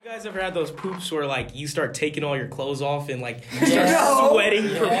guys ever had those poops where like you start taking all your clothes off and like you start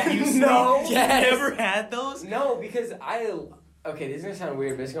sweating profusely? No. Yes. You ever had those? No, because okay, this is gonna sound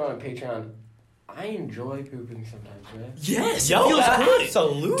weird, but it's going on Patreon. I enjoy pooping sometimes, man. Yes, Yo, feels good.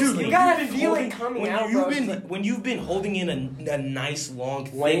 absolutely. Dude, You gotta feel it coming out, bro. When you've been holding in a nice, long,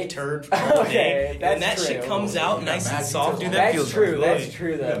 Wait. thick turd for all day, that's and that true. shit comes out nice and soft, dude, that That's feels true. good. That's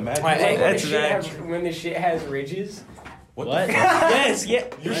true, though. magic. Like That's when the shit has ridges. What? Yes, yeah.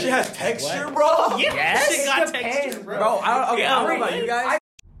 Your shit has texture, bro? Yes, It shit got depends, texture, bro. bro. I don't know about Yeah, you guys.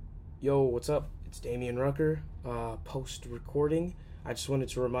 Yo, what's up? It's Damian Rucker. Post-recording, I just wanted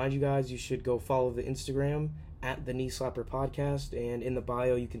to remind you guys you should go follow the Instagram at the Knee Slapper Podcast, and in the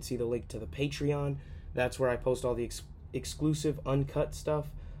bio you can see the link to the Patreon. That's where I post all the exclusive uncut stuff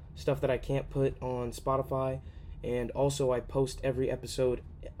that I can't put on Spotify, and also I post every episode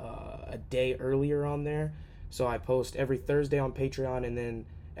a day earlier on there. So I post every Thursday on Patreon and then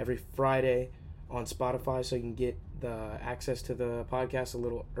every Friday on Spotify, so you can get the access to the podcast a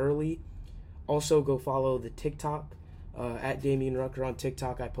little early. Also, go follow the TikTok at Damian Rucker on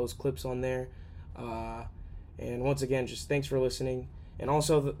TikTok. I post clips on there. And once again, just thanks for listening. And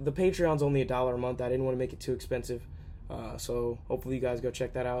also, the Patreon's only $1 a month. I didn't want to make it too expensive. So hopefully you guys go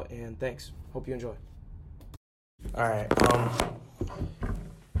check that out. And thanks. Hope you enjoy. All right.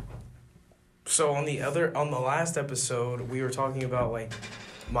 So on the last episode, we were talking about like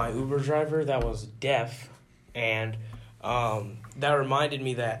my Uber driver that was deaf, and that reminded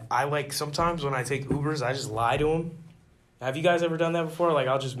me that I like sometimes when I take Ubers, I just lie to him. Have you guys ever done that before? Like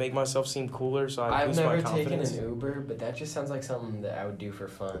I'll just make myself seem cooler so I boost my confidence. I've never taken an Uber, but that just sounds like something that I would do for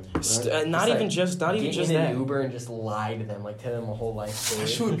fun. Not even just get in that. an Uber and just lie to them, like tell them a whole life story. That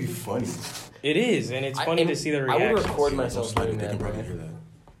shit would be funny. It is, and it's funny to see the reaction. I would record myself doing They that. can probably hear that.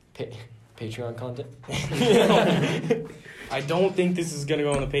 Patreon content. I don't think this is gonna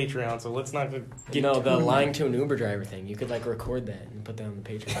go on the Patreon, so let's not get. No, the lying to an Uber driver thing. You could like record that and put that on the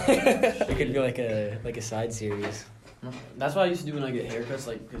Patreon. It could be like a side series. That's what I used to do when I get haircuts,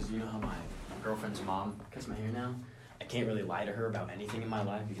 like, because you know how my girlfriend's mom cuts my hair now? I can't really lie to her about anything in my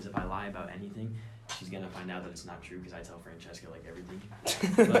life, because if I lie about anything, she's going to find out that it's not true, because I tell Francesca, like, everything.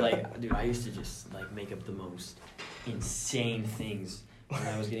 But, like, dude, I used to just, like, make up the most insane things when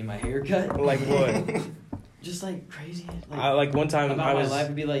I was getting my hair cut. Like what? Just, like, crazy. Like one time about I was... my life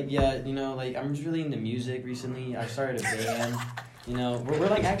would be like, yeah, you know, like, I'm just really into music recently. I started a band. You know, we're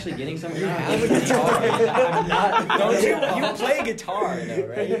like actually getting somewhere. I have a guitar. I'm not. Don't you play guitar though,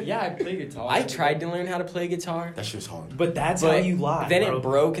 right? Yeah, I play guitar. I tried to learn how to play guitar. That shit's hard. But that's how you lie. Then bro. it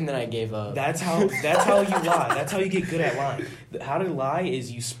broke and then I gave up. That's how you lie. That's how you get good at lying. How to lie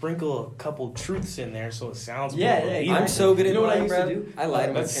is you sprinkle a couple truths in there so it sounds more believable. I'm so good at You know what I lying, used bro. to do? I lied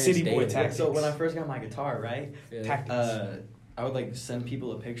to my That's parents city boy daily. tactics. So when I first got my guitar, right? Yeah. Tactics. I would like send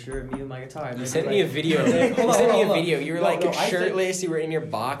people a picture of me with my guitar. You sent me a video. You sent me a video. You were like shirtless. You were in your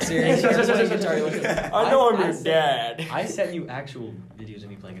boxers. I know I'm your dad. I sent you actual videos of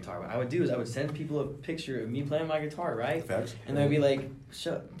me playing guitar. What I would do is I would send people a picture of me playing my guitar, right? Facts. And they'd be like,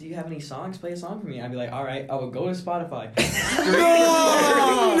 do you have any songs? Play a song for me. I'd be like, all right. I would go to Spotify.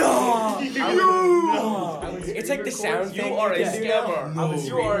 It's like the sound thing. You are a can do now. scammer. No.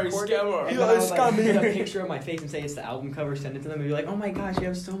 You are a scammer. And then I would like take a picture of my face and say it's the album cover, send it to them, and be like, oh my gosh, you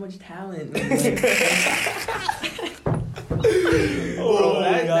have so much talent. That's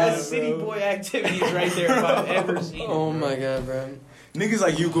city boy activities right there if I've ever seen it. Oh my god, bro. Niggas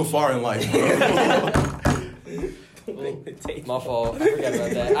like you go far in life, bro. My fault. I forgot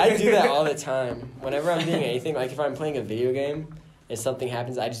about that. I do that all the time. Whenever I'm doing anything, like if I'm playing a video game and something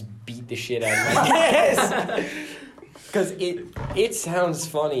happens, I just beat the shit out of my yes. Because it sounds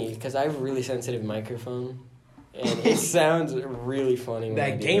funny. Because I have a really sensitive microphone, and it sounds really funny. When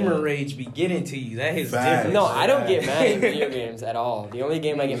I That do gamer that. rage be getting to you. That is Facts. different. No, I don't get mad at video games at all. The only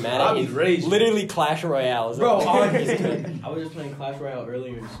game I get mad I'll at be is raging. literally Clash Royale. Bro, I was just playing Clash Royale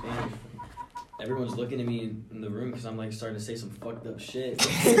earlier in Spanish. Everyone's looking at me in the room because I'm like starting to say some fucked up shit.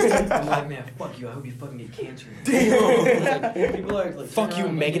 I'm like, man, fuck you. I hope you fucking get cancer. Like, people are like, Fuck you,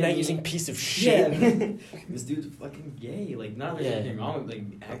 Mega Knight using piece of shit. Yeah. This dude's fucking gay. Like, not there's anything wrong with like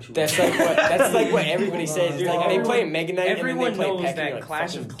actual. That's like what everybody says. It's like they play Mega Knight Everyone and then they knows play Pecky, that like,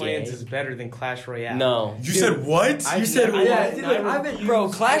 Clash of fucking Clans gay. is better than Clash Royale. No. You said what? You said what? Bro,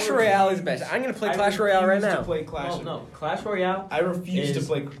 Clash Royale is best. I'm gonna play Clash Royale right now. To play Clash. Clash Royale. I refuse to is-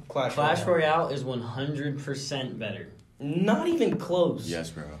 play Clash Clash Royale. Royale is 100% better Not even close.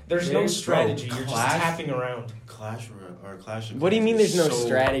 Yes, bro. There's no Bro, strategy. You're just Clash- tapping around. Clash of What do you mean there's no so-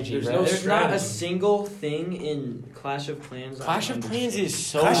 strategy, there's bro? no There's not a strategy. single thing in Clash of Clans. I Clash of Clans understand. is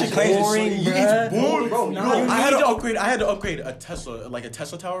so Clash of Clans boring, is so, bruh. it's boring, Bro, bro. no, I had to upgrade a Tesla, like a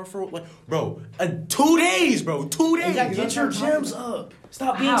Tesla tower for like, bro, 2 days, bro, 2 days. Exactly. Get your gems up.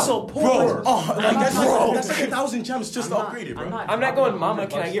 Stop being How? so poor. Bro, like, that's bro. like 1,000 gems just to upgrade it, bro. I'm not talking going, about Mama,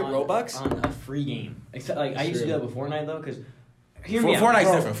 can I get $100 Robux? on a free game? Except like I used to do that with Fortnite though, because hear me out. Fortnite's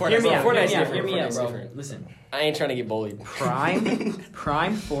bro. different. Hear me Fortnite's out. Fortnite's Hear me out. different. Hear me out, Fortnite's bro. different. Listen, I ain't trying to get bullied. Prime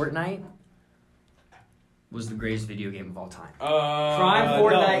Fortnite was the greatest video game of all time. Prime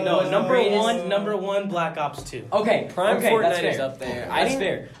Fortnite No, was number the greatest. one. Number one. Black Ops 2. Okay, Prime okay, Fortnite that's fair. is up there. That's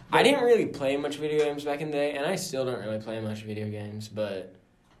fair. I didn't really play much video games back in the day, and I still don't really play much video games, but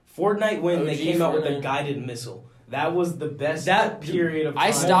Fortnite when they OG came out with the Fortnite. guided missile. That was the best That- period of time.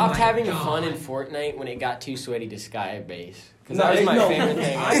 I stopped Oh my having God. fun in Fortnite when it got too sweaty to skybase. Because No, that was my no, favorite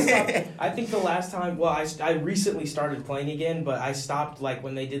thing. I think the last time, well, I recently started playing again, but I stopped like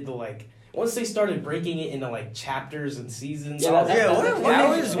when they did the like once they started breaking it into like chapters and seasons. Yeah, I was that- like, that- what? that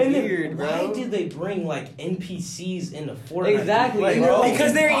And was then weird, Why bro. did they bring like NPCs into Fortnite? Exactly, Like, bro.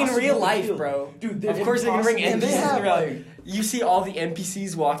 Because they're in impossible real to life, kill. bro. Dude, Of course they're gonna bring impossible to NPCs kill. in real life. You see all the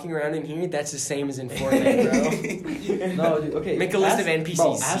NPCs walking around in here, that's the same as in Fortnite, bro. No, dude, okay. Make a list ask- of NPCs,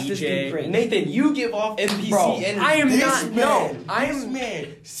 Bro, ask this CJ. dude Prince. Nathan, you give off NPC Bro, energy. I am This not. man, No, I this am. man,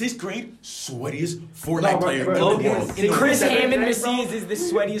 6th grade, sweatiest Fortnite No, bro, player bro, in the Logan world. is In the Chris world. Hammond Macias is the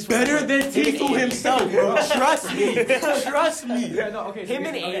sweatiest. Better than Tifu himself, bro. Trust me. Trust me. Yeah, no, okay. Him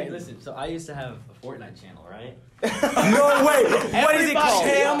and okay, Aiden. listen. So I used to have a Fortnite channel, right? No way. What is it called?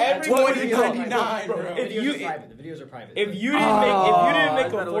 Everybody- What is it called? 29, bro. The If videos you- are private. The videos are private. If you didn't I make a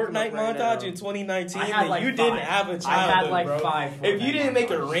better look him Fortnite up right montage now. in 2019, I had then like you didn't five. have a I childhood, had like bro. 5. If you Fortnite didn't make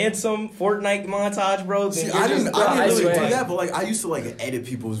a montages. ransom Fortnite montage, bro, then See, you're I just didn't I really swear. do that, but like I used to like edit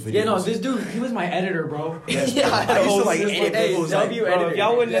people's videos. Yeah, no, this dude, he was my editor, bro. Yes, Yeah, bro. I I used to know. like Hey, edit people's W like, editor. Bro, if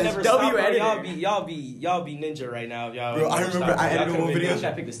y'all wouldn't have Yes, never W stopped, bro, editor. y'all be ninja right now. Y'all, Bro, I never remember stopped. I Y'all edited one could've been video. Should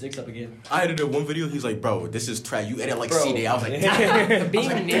I pick the sticks up again? I edited one video. He's like, bro, this is trash. You edit like Bro. C-Day. I was like, Being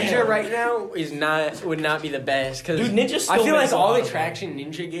ninja right now would not be the best because Dude, Ninja still I feel like makes a all lot the of traction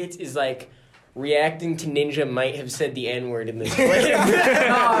Ninja gets is like reacting to Ninja might have said the N word in this clip. No.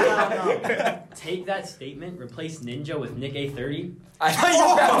 Take that statement, replace Ninja with Nick A30. I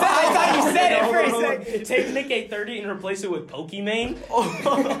thought you said it for a second. Take Nick A30 and replace it with Pokimane.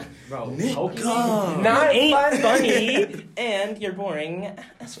 Bro, Nick, Pokemon. Not You ain't fun. funny, and you're boring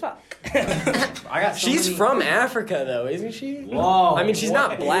as fuck. I got so She's many- from Africa though, isn't she? Whoa. I mean, she's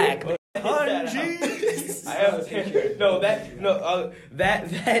not black. But I have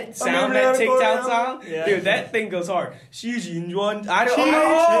that sound, that TikTok sound, Yeah. dude, that thing goes hard. I don't Xi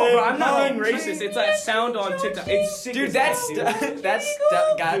know, bro, I'm not Jinping. being racist. It's that sound on TikTok. It's sick dude, as that's fuck, dude.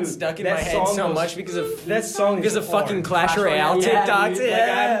 got Dude, stuck in that my head song so goes- much because of That song is because of hard. fucking Clash Clash Royale Royale, yeah, TikToks. dude. Like, I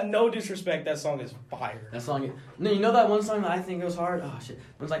Yeah. have no disrespect. That song is fire. That song. No, you know that one song that I think goes hard? Oh, shit.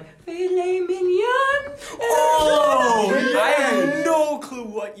 It was like, filet mignon. oh, I have no clue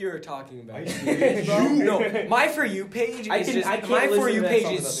what you're talking about. No, my For You page I is can- just I can't my listen For to You that page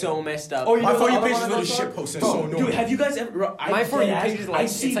song is without so thinking. messed up. Oh, you my know For the You other page one is on really that shit song? posting. Bro, So dude, annoying. have you guys ever? My For You page is like I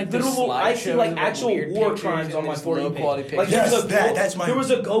see it's like the literal. I see slideshows like of actual weird war pictures crimes and on my just For You low page. quality Like, pictures. there's Yes, a that's mine. There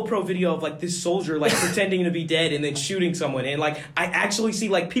was a GoPro video of like this soldier like pretending to be dead and then shooting someone, and like I actually see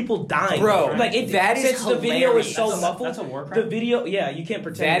like people dying. Bro, like it, that is since the video is hilarious. so That's a- muffled. that's a war The crime? video, yeah, you can't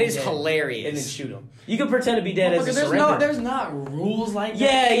pretend. That to be is dead hilarious. And then shoot them. You can pretend to be dead as a there's surrender. not rules like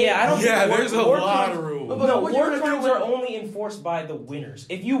that. Yeah, I don't. Yeah, think there's a war lot crimes- of rules. No, what war you're gonna crimes do are only enforced by the winners.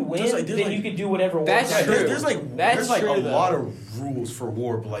 If you win, There's then like- you can do whatever war That's crimes. true. There's like True, a though. lot of rules for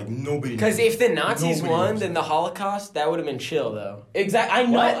war, but like nobody. Because if the Nazis Nobody won, knows. then the Holocaust, that would have been chill though. Exactly, I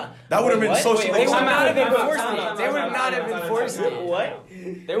know. What? That would have been Wait, socially. They would time not out, have time out, enforced time it. out, They would time not out, have time out, enforced time out. it. What?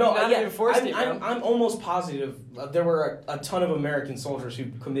 They would not have enforced it, bro. I'm almost positive there were a ton of American soldiers who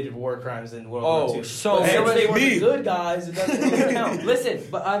committed war crimes in World Oh, War II. so but since many. they were Me. the good guys, it doesn't really count. Listen,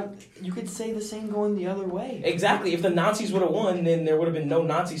 but you could say the same going the other way. Exactly. If the Nazis would have won, then there would have been no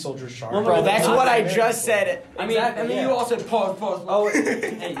Nazi soldiers charged. Well, Bro, that's Not what I American just soldiers. said. Exactly, yeah. you all said pause. Oh,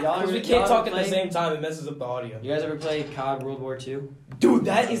 hey, y'all Because ever, we y'all can't talk ever at the play- same time, it messes up the audio. You guys ever play COD World War II? Dude,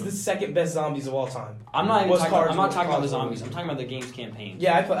 that is the second best zombies of all time. I'm not even Was talking. Cards I'm not World- talking about the Cards World zombies. War I'm talking about the game's campaign.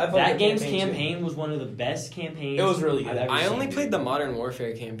 Yeah, I played That the game's campaign, too. campaign was one of the best campaigns. It was really I've good. ever I seen, only dude. played the Modern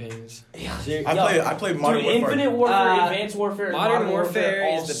Warfare campaigns. I played Modern Dude, Warfare. Infinite Warfare, Uh, Advanced Warfare, and Modern Warfare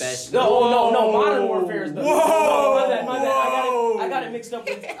all is the best. No, Modern Warfare is the Whoa! My bad. I got it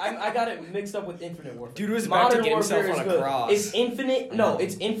I got it mixed up with Infinite Warfare. Dude was about to get himself Warfare on is a good. cross. It's Infinite. No,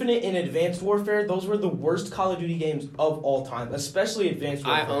 it's Infinite and Advanced Warfare. Those were the worst Call of Duty games of all time, especially Advanced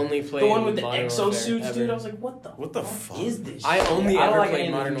I Warfare. only played The one with the Modern exosuits, Warfare dude. ever. I was like, what the fuck? is this? I only I don't ever like played any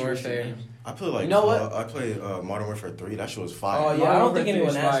of the Modern futuristic Warfare. games. I played like You know what? I played Modern Warfare 3. That shit was fire. Oh yeah, I don't think Modern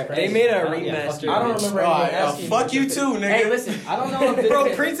anyone Warfare asked. is for fire. They it. made a Yeah, fuck remaster. you. I don't remember anyone asking. Fuck you too, nigga. Hey, listen, I don't know if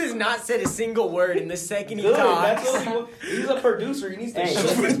Bro, Prince has not said a single word in the second he Good, talks. that's what he's a producer. He needs to Hey,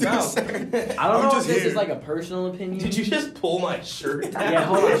 shut his mouth. I don't I'm know if just this here. is like a personal opinion. Did you just pull my shirt down? Yeah,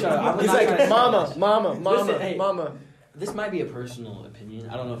 hold on, shut up. I'm He's not trying like, to- mama, hey. mama. This might be a personal opinion.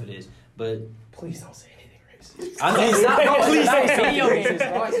 I don't know if it is, but Please don't say anything racist. I know it's not. No, Please it's not say video something games, bro.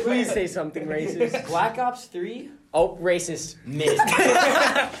 I racist. swear. Please say something racist. Black Ops 3. Oh, racist. Mid.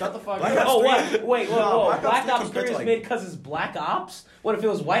 Shut the fuck Black up. Ops Oh, 3? what? Wait, whoa, Nah, whoa. Black Ops Black 3 Ops 3 compared to, is like- mid because it's Black Ops? What if it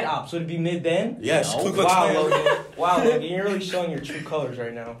was White Ops? Would it be mid then? Yes, No. Ku Klux Wow, Klan. Logan. Wow, Logan. You're really showing your true colors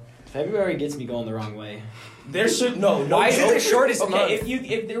right now. February gets me going the wrong way. There should no. Why is it the shortest okay, month?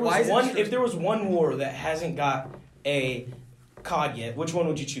 if there Why was is it one the if there was one war that hasn't got a COD yet, which one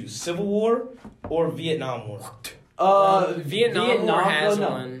would you choose? Civil War or Vietnam War? Vietnam War has no.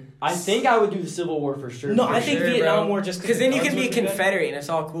 one. I think I would do the Civil War for sure. No, for I think sure. Vietnam War just Because then you the can guns be would better. Confederate and it's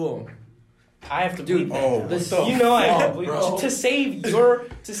all cool. I have to Dude, bleep that. Oh, now. what the You know I have fuck, to bleep bro?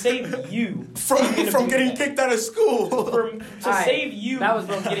 to save you From getting kicked out of school. to Alright, save you that was-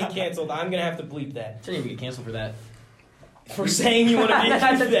 from getting canceled. I'm gonna have to bleep that Shouldn't even get canceled for that. for saying you want to be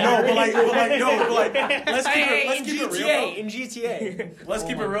That's that. No, but like, let's keep it real. In GTA. Though. Let's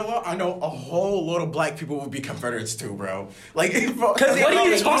keep it real. Though. I know a whole lot of black people would be Confederates too, bro. Like, Because What are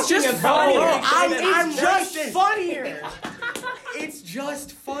you talking about? funnier. Oh, I'm just funnier. It's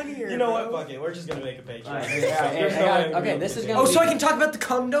just funnier. You know what? bro. Fuck it. We're just gonna make a page. Alright, There's hey, no way okay, we this will is do gonna Oh, so I can talk about the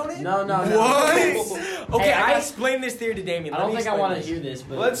cum donut? No. What? Okay, Hey, I I- explained this theory to Damien. I Let don't me think I explain want to this. hear this,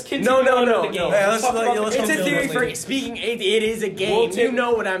 but Let's continue. No, on no, with the no. game. Yeah, Let's talk about let's the It's a cum theory donut for later. speaking. It is a game. We'll take- You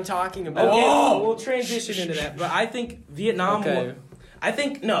know what I'm talking about. Okay, Oh! we'll transition into that. But I think Vietnam Okay. War. I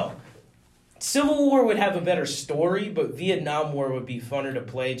think no. Civil War would have a better story, but Vietnam War would be funner to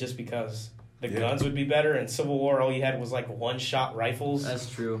play just because the Yeah. guns would be better. And Civil War, all you had was like one-shot rifles. that's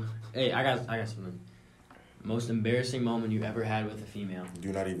true. Hey, I got something. Most embarrassing moment you ever had with a female?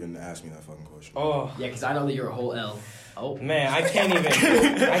 Do not even ask me that fucking question. Oh Yeah, because I know that you're a whole L. Oh. man, I can't even.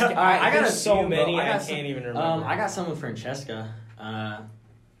 I got there's a so few, bro. many. I I got can't even remember. I got some with Francesca.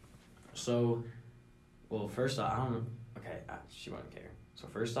 Well, first off, I don't know. Okay, she wouldn't care. So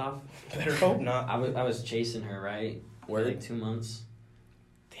first off, Better hope not. I was chasing her, right? For like 2 months.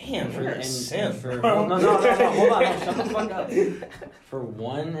 Damn, you're a simp. for no, hold on, no, shut the fuck up. For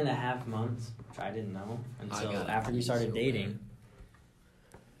 1.5 months, which I didn't know until gotta after we pee started so dating.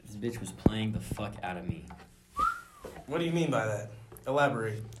 This bitch was playing the fuck out of me. What do you mean by that?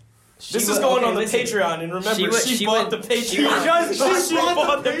 Elaborate. She This is was- going okay, on the listen. Patreon, and remember, She bought went- the Patreon. She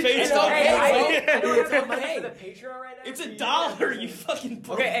bought the Patreon. It's okay. I I don't have money money for for the Patreon right now. It's $1, you fucking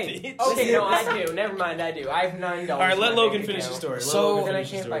broke Okay, hey. bitch. Okay, no, I do. Never mind, I do. I have $9. All right, in let my Logan bank finish the account. story. Let So- Logan Then I finish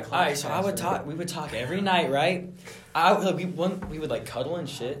the can't story. buy Alright, so I would talk. We would talk every night, right? We would like cuddle and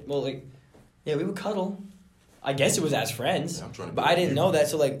shit. Well, like, yeah, we would cuddle. I guess it was as friends, Yeah, I'm trying to be but like I didn't you. know that.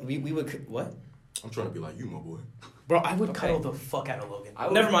 So like, we would what? I'm trying to be like you, my boy. Bro, I would Okay. cuddle the fuck out of Logan. I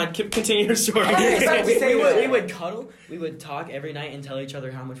would- Never mind. Continue your story. Okay, so We would cuddle. We would talk every night and tell each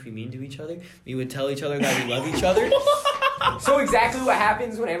other how much we mean to each other. We would tell each other that we love each other. So exactly what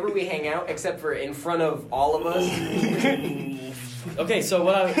happens whenever we hang out, except for in front of all of us. Okay, so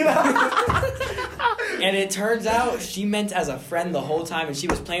what I and it turns out she meant as a friend the whole time, and she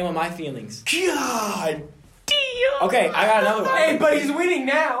was playing with my feelings. God. Okay, I got another one. Hey, but he's winning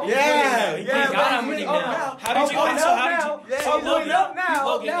now. Yeah, Thank God I'm winning now. How did you? Oh, so no, how now. did you? Yeah, So he's Logan, winning up now.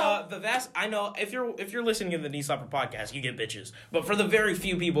 Logan, Now. the vast. I know if you're listening to the Knee Slapper podcast, you get bitches. But for the very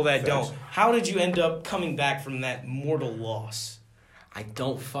few people that don't, how did you end up coming back from that mortal loss? I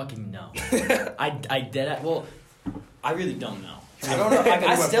don't fucking know. Well, I really don't know. I don't know. Like,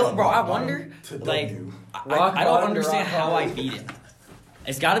 I still, bro. I Bottom wonder, to like, W. I don't bottom to understand rock how I bottom. beat it.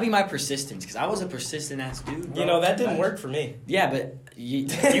 It's got to be my persistence, because I was a persistent ass dude. Bro. You know that didn't work for me. Yeah, but you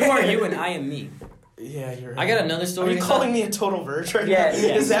are you and I am me. Yeah, you're. I got another Are story. you to calling tell. me a total virgin right Yeah, now?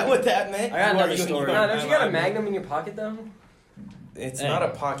 yeah. Is that what that meant? I got You another are you and story. you No, are don't you got a mine. Magnum in your pocket though? It's Hey. not a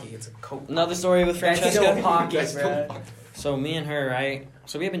pocky. It's a coke. Another story with That's Francesca. still pocket, That's bro. still- So me and her, right?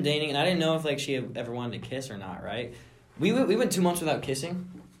 So we have been dating, and I didn't know if like she had ever wanted to kiss or not, right? We went 2 months without kissing,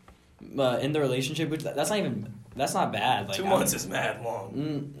 in the relationship, which that's not bad. Like 2 months is mad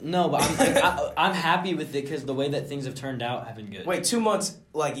long. No, but I'm like, I'm happy with it because the way that things have turned out have been good. Wait, 2 months?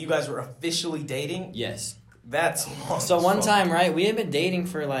 Like you guys were officially dating? Yes. That's long. So as one fuck. time, right, we had been dating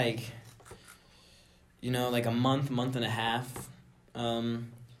for like a month and a half.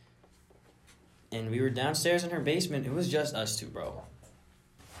 And we were downstairs in her basement. It was just us two, bro.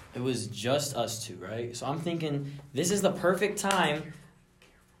 It was just us two, right? So I'm thinking, this is the perfect time.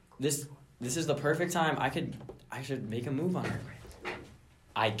 This is the perfect time I should make a move on her.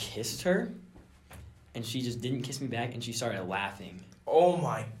 I kissed her, and she just didn't kiss me back, and she started laughing. Oh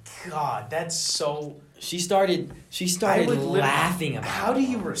my god, that's so. She started laughing about How it. do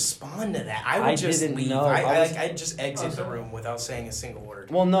you respond to that? I would just didn't leave. know. I'd just exit the room without saying a single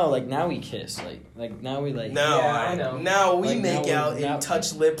word. Well, no, like now we kiss, like now we like. No, Yeah, I know. Now we Like, make now out we're- now- and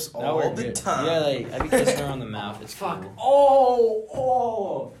touch lips Now all we're the good. time. Yeah, like I be kissing her on the mouth. It's Fuck. cool.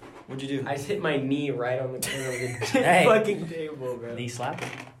 Oh. What'd you do? I just hit my knee right on the corner of the Hey. fucking table, bro. Knee slap.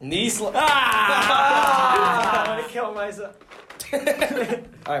 Knee slap. Ah! I'm gonna kill myself. All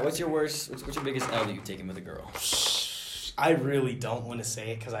right, what's your biggest L that you've taken with a girl? I really don't want to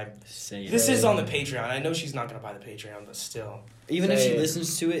say it because I. Say it. This is on the Patreon. I know she's not gonna buy the Patreon, but still. Even if Say she it.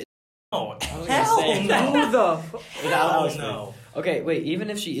 listens to it. Oh I was gonna hell say- no! Who the fuck? Hell no! Okay, wait. Even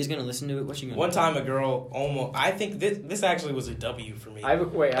if she is gonna listen to it, what's she gonna? One do? time, a girl almost. I think this actually was a W for me. I have a A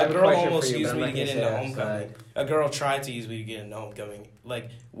girl question almost for you, used but me I'm to not get gonna into say it homecoming. outside. A girl tried to use me to get into homecoming.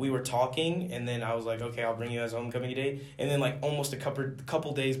 Like we were talking, and then I was like, "Okay, I'll bring you as homecoming day." And then like almost a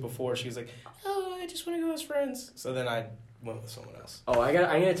couple days before, she was like, "Oh, I just want to go as friends." So then I went with someone else. Oh, I'm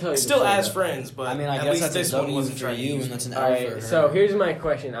gonna tell you. the Still story, as though. friends, but I mean, I at guess least that's this a one W wasn't for trying to you, use and me. that's an All L right, for her. so here's my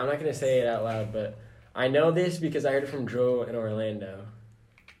question. I'm not gonna say it out loud, but I know this because I heard it from Drew in Orlando.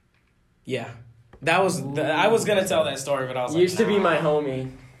 Yeah, that was. I was gonna tell that story, but I was like, Used to be nah. my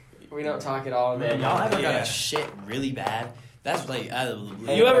homie. We don't talk at all, man. Y'all ever Yeah. got a shit really bad? That's like out of the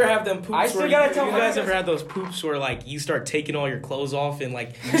blue. You ever have them poops I still where gotta tell you my guys friends- ever had those poops where like you start taking all your clothes off and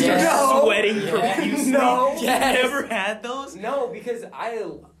like you start Yes. sweating Yes. profusely? No. Yes. You ever had those? No, because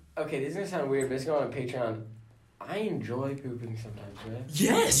okay, this is gonna sound weird, but it's going on Patreon. I enjoy pooping sometimes, man.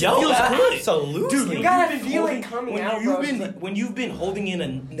 Yes, Yo, it feels good. absolutely. Dude, You when gotta you've been feel it holding- coming when out, you've bro. been It's like- when you've been holding in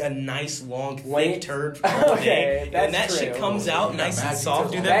a nice long When thick it- turd for all Okay, day, and that's that shit true. comes out Yeah, nice and magic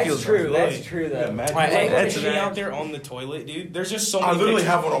soft, dude. That That's feels true. good. That's true, though. Yeah, man. Right, Like, that's when me she- out there on the toilet, dude. There's just so I many. literally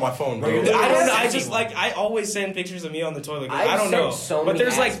pictures. have one on my phone, bro. I don't know. I Yes. just like I always send pictures of me on the toilet. 'Cause I've I don't sent know, so but many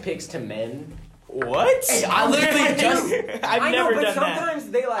there's like pics to men. what? Hey, I literally just. I've I know, never but done that. sometimes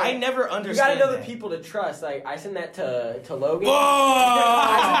they like. I never You understand. gotta know the that. people to trust. Like I send that to Logan. Whoa!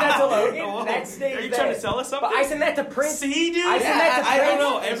 I sent that to Logan. Whoa. That stays Are you there. trying to sell us something? But I send that to Prince. See, dude. I send that to I don't Prince.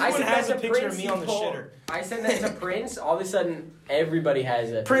 know. I Everyone send has that a to picture Prince, of me on the he told- shitter. I send that to Prince. All of a sudden, everybody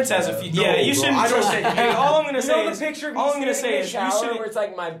has a. Prince has a picture few. of- Yeah, No, you bro, shouldn't I don't trust. say- Hey, all I'm gonna You say know is the picture of all me I'm gonna sitting say in the is you shower shouldn't. where it's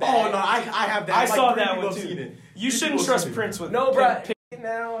like my Oh bag. no, I have that. I Like, saw three that people one have too. seen it. You Three shouldn't people trust have seen Prince with No, pic- bro. pic-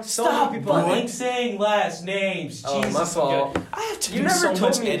 Now Stop people are blank saying last names. Oh, Jesus, my fault. I have to You do never so told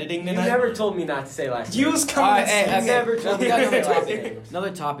much me. editing You tonight. never told me not to say last name. You was All coming. right, hey, to okay. never told we me got to another say last topic. name.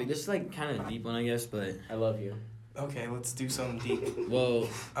 Another topic. This is like kind of a deep one, I guess, but I love you. Okay, let's do something deep. well,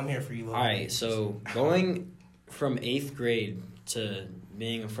 I'm here for you. all right. So going from 8th grade to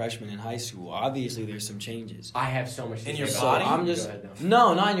being a freshman in high school, obviously there's some changes. I have so much to In say your about body? this. I'm just Go ahead, though.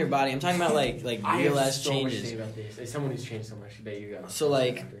 no, not in your body. I'm talking about like I real have ass so much to say changes. about this. As someone who's changed so much, I bet you got. So,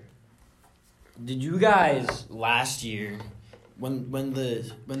 like, Did you guys last year, when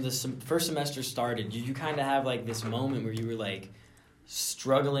the first semester started, did you kind of have like this moment where you were like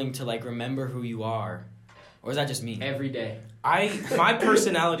struggling to like remember who you are, or is that just me? every day. My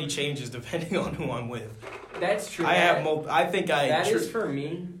personality changes depending on who I'm with. That's true. I have I think I That is for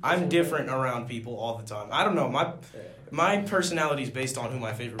me. I'm different around people all the time. I don't know. My personality is based on who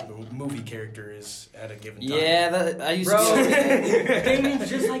my favorite movie character is at a given time. Yeah, I used Bro, to. Damien's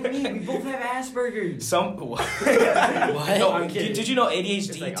just like me. We both have Asperger's. What? What? No, I'm kidding. did you know It's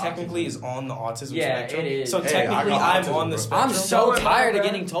ADHD like technically is on the autism Yeah, spectrum? it is. So Hey, I technically, got I'm autism, on the bro. spectrum. I'm so So am I, tired of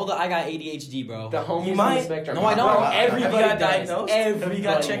bro. getting told that I got ADHD, bro. The homies You on might- the spectrum. No, I don't. Bro, Have you everybody got does. diagnosed? Have you got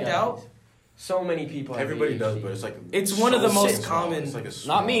Everybody checked does. out? So many people. have Everybody does, ADHD. but it's like It's one of the so most small. common- It's like a Not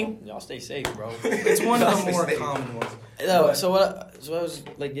small- me. Y'all stay safe, bro. It's one of the more common ones. No, so what I was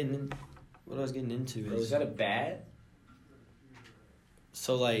like what I was getting into Bro, is is that a bad?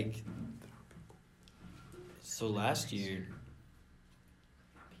 so like so last year.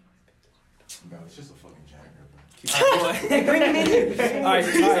 Bro, it's just a fucking janitor, bro. Bring him in. All right,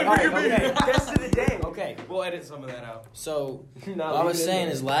 okay. Best of the day. Okay. We'll edit some of that out. So No, what I was leave it saying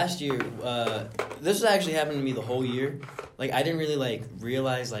in is last year, this was actually happening to me the whole year. Like I didn't really like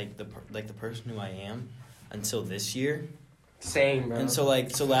realize like the person who I am until this year. Same, bro. And so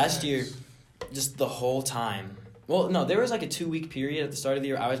last year, just the whole time. Well, no, there was like a 2-week period at the start of the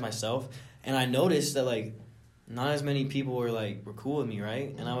year I was myself, and I noticed that like not as many people were cool with me,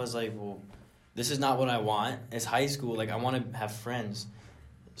 right? And I was like, well, this is not what I want. It's high school. Like, I want to have friends.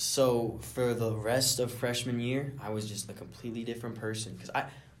 So for the rest of freshman year, I was just a completely different person because I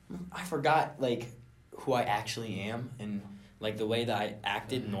forgot like who I actually am and like the way that I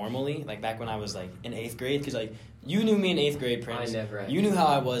acted normally, like back when I was like in 8th grade. Because like you knew me in 8th grade, Prince. I never acted. You knew how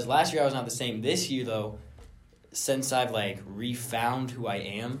I was. Last year I was not the same. This year though, since I've like refound who I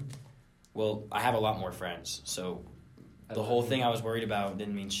am, well, I have a lot more friends. So the whole thing I was worried about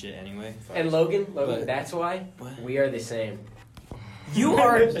didn't mean shit anyway. And Logan, But- that's why What? we are the same.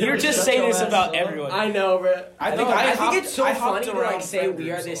 You're just saying this Shut your about ass up. everyone. I know, bro. I think I think hopped- it's so I hopped funny to around like say friend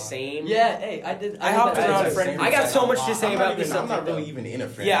we are groups a the lot. same. Yeah, hey, I did. I hopped did that. around That's friend the groups. I got so much to I'm say not about even- this I'm not subject, really though. even in a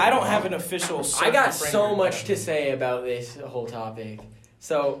friend. Yeah, I don't group. have an official. I got friend so group. much to say about this whole topic.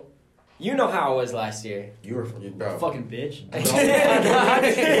 So, you know how I was last year. You were bro. Fucking bitch. Don't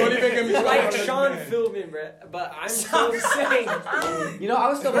even get me started on Like this Sean man. Philbin, bro. But I'm so saying. You know, I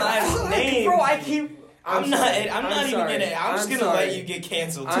was still Last name. Bro, I keep. I'm not sorry. even sorry. gonna. I'm just gonna sorry. let you get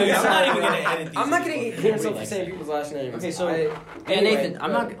canceled too. I'm I'm not sorry. even gonna edit these. I'm not gonna get canceled for Like saying that. people's last names. Okay, so- Anyway, Nathan,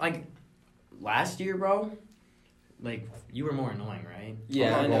 I'm but- not like last year, bro. Like you were more annoying, right?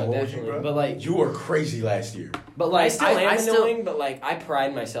 Yeah, I'm I not know, gonna hold you, definitely. bro. But like, You were crazy last year. but I like, still am still, annoying, but like I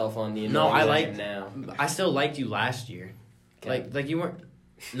pride myself on the No, annoying I that like- am now. I still liked you last year. Okay. Like you weren't.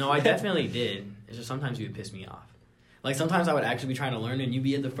 No, I definitely did. It's just sometimes you would piss me off. Like sometimes I would actually be trying to learn, and you'd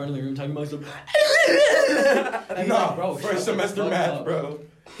be at the front of the room talking about stuff. No, bro, shut first the semester fuck math, up. bro.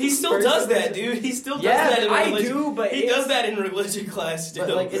 He still First does semester- that, dude. He still does Yeah, that in I religion. do, but he it's- does that in religion class still.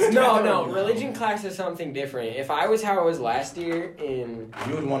 But, like, it's No, different. religion class is something different. If I was how I was last year in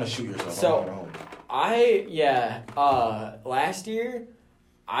You would want to shoot yourself. So- on your own. last year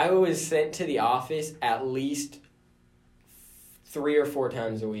I was sent to the office at least 3 or 4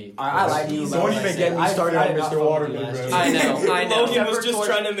 times a week. I like you. Don't even get me started on Mr. Waterman, bro. I know, I know. Logan was Except just for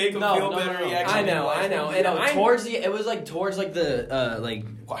trying to make him No, feel no, better. no. He actually I know, didn't like I know. him. And No, I'm towards the like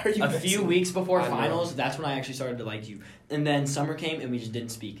Why are you a few weeks before I know. finals. That's when I actually started to like you. And then summer came, and we just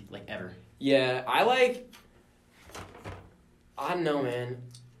didn't speak like ever. Yeah, I don't know, man.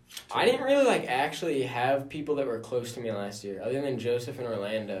 I didn't really actually have people that were close to me last year, other than Joseph and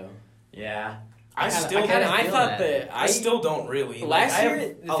Orlando. Yeah. I still And don't. I thought that I still don't really. last I year.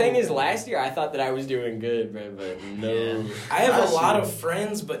 have The a- thing is, last year I thought that I was doing good, bro, but no. Yeah. I have Last a lot year- of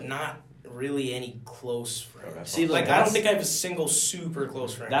friends, but not really any close friends. See, like look, I don't that's- think I have a single super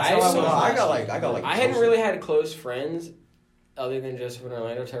close friend. That's I how have I some- was. I got like. I hadn't really had close friends other than Joseph and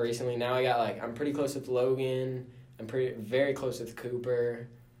Orlando till recently. Now I got I'm pretty close with Logan. I'm very close with Cooper.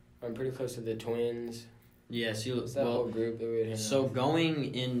 I'm pretty close with the twins. Yeah. See, It's that whole well, group that we would hang so out.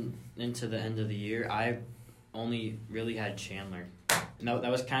 going into the end of the year, I only really had Chandler. No,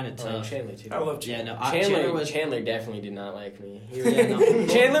 that was kind of Oh, and tough. Chandler too. I love Yeah, Chandler. no, Chandler definitely did not like me. He Yeah, no.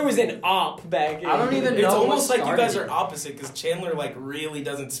 Chandler was an op back. I don't even It's know almost what like you guys started are opposite because Chandler really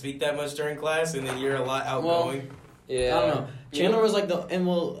doesn't speak that much during class, and then you're a lot outgoing. Yeah. I don't know. Chandler was like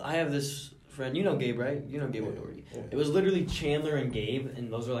I have this friend. You know Gabe, right? You know Gabe O'Doherty. Yeah. It was literally Chandler and Gabe,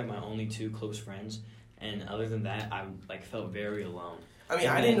 and those were my only 2 close friends. And other than that, I felt very alone. I mean,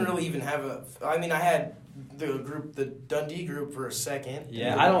 I didn't really even have a. I mean, I had the Dundee group for a second.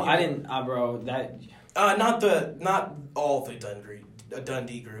 Yeah, bro. That Not all the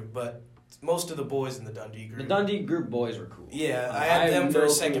Dundee group, but most of the boys in the Dundee group. the Dundee group boys were cool. Yeah, I I had have them for no a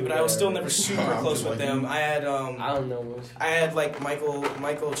second, clue but I was still there. never super I'm close just with like them. you. I had I don't know. I had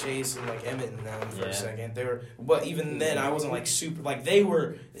Michael Chase and Emmett and them for Yeah. a second. They were, but even then I wasn't super they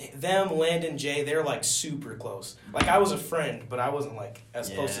were them Landon Jay. They're super close. I was a friend, but I wasn't as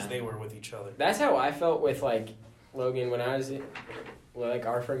close Yeah. as they were with each other. That's how I felt with Logan when I was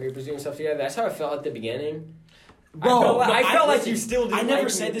our friend group was doing stuff together. That's how I felt at the beginning. Bro, I felt like listen, you still didn't I never like me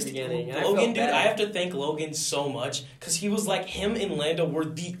said at this the to beginning. and I Logan, felt dude. bad. I have to thank Logan so much because he was him and Lando were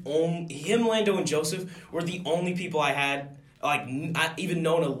the only Lando and Joseph were the only people I had not even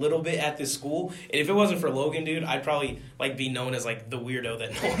known a little bit at this school. And if it wasn't for Logan, dude, I'd probably be known as the weirdo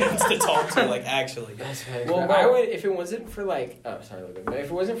that no one wants to talk to. Actually, That's right. Well, Well, bro- I would if it wasn't for sorry, Logan. But if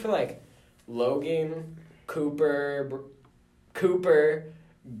it wasn't for Logan, Cooper,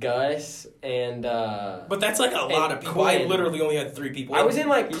 Gus, and but that's a lot of people. I Quinn. literally only had 3 people. I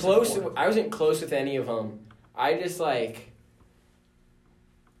wasn't He's close. a four. I wasn't close with any of them. I just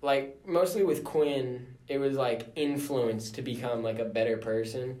mostly with Quinn. It was influence to become a better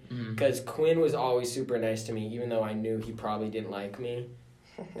person. Mhm. Because Quinn was always super nice to me, even though I knew he probably didn't like me.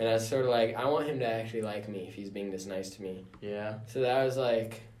 And I was sort of I want him to actually like me if he's being this nice to me. Yeah. So that was a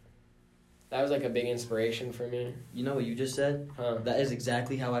big inspiration for me. You know what you just said? Huh. That is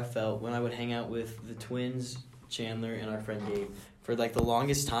exactly how I felt when I would hang out with the twins, Chandler, and our friend Gabe for like the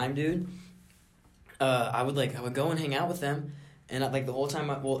longest time, dude. I would go and hang out with them, and like the whole time,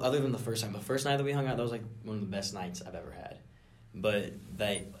 other than the first time, the first night that we hung out, that was like one of the best nights I've ever had. But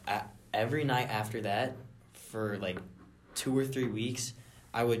every night after that, for like 2 or 3 weeks,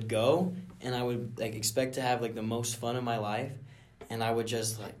 I would go and I would like expect to have like the most fun of my life, and I would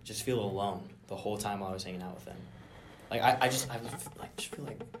just feel alone the whole time while I was hanging out with them. Like I just feel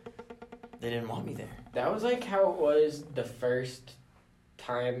like they didn't want me there. That was like how it was the first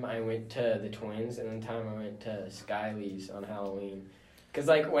time I went to the Twins and the time I went to Skyley's on Halloween. Cause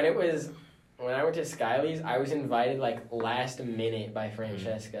like when I went to Skyley's, I was invited like last minute by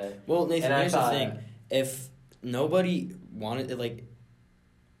Francesca. Well, Nathan, And here's the thing: if nobody wanted it, like,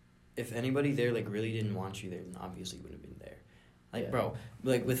 if anybody there like really didn't want you there, then obviously you wouldn't have been there. Like, Yeah. bro,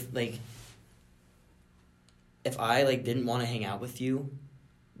 like with like, if I like didn't want to hang out with you,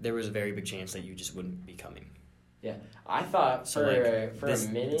 there was a very big chance that you just wouldn't be coming. I thought So, for this a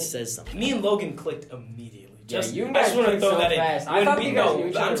minute. It says something. Me and Logan clicked immediately. Just, you I guys just want to clicked throw so that fast. in. I thought When you guys no, knew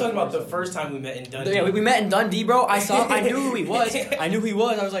each I'm other talking about the before. first time we met in Dundee. Yeah, we met in Dundee, bro. I knew who he was. I knew who he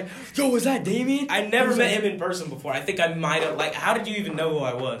was. I was like, yo, was that Damien? I never met him in person before. I think I might have. Like, how did you even know who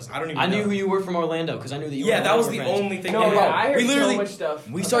I was? I don't even. I know. knew who you were from Orlando because I knew that you. Yeah, were that was Orlando the friends. only thing. No, that bro, happened. I heard we literally- so much stuff.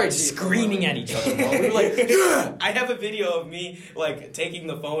 We about started you from screaming at Orlando. each other, bro. We were like, yeah. I have a video of me like taking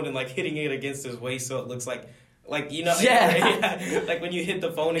the phone and like hitting it against his waist so it looks like you know Yeah. like when you hit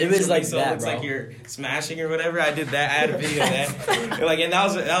the phone It against was your like waist so it that, looks bro. like you're smashing or whatever. I did that. I had a video of that. Like, and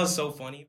that was so funny.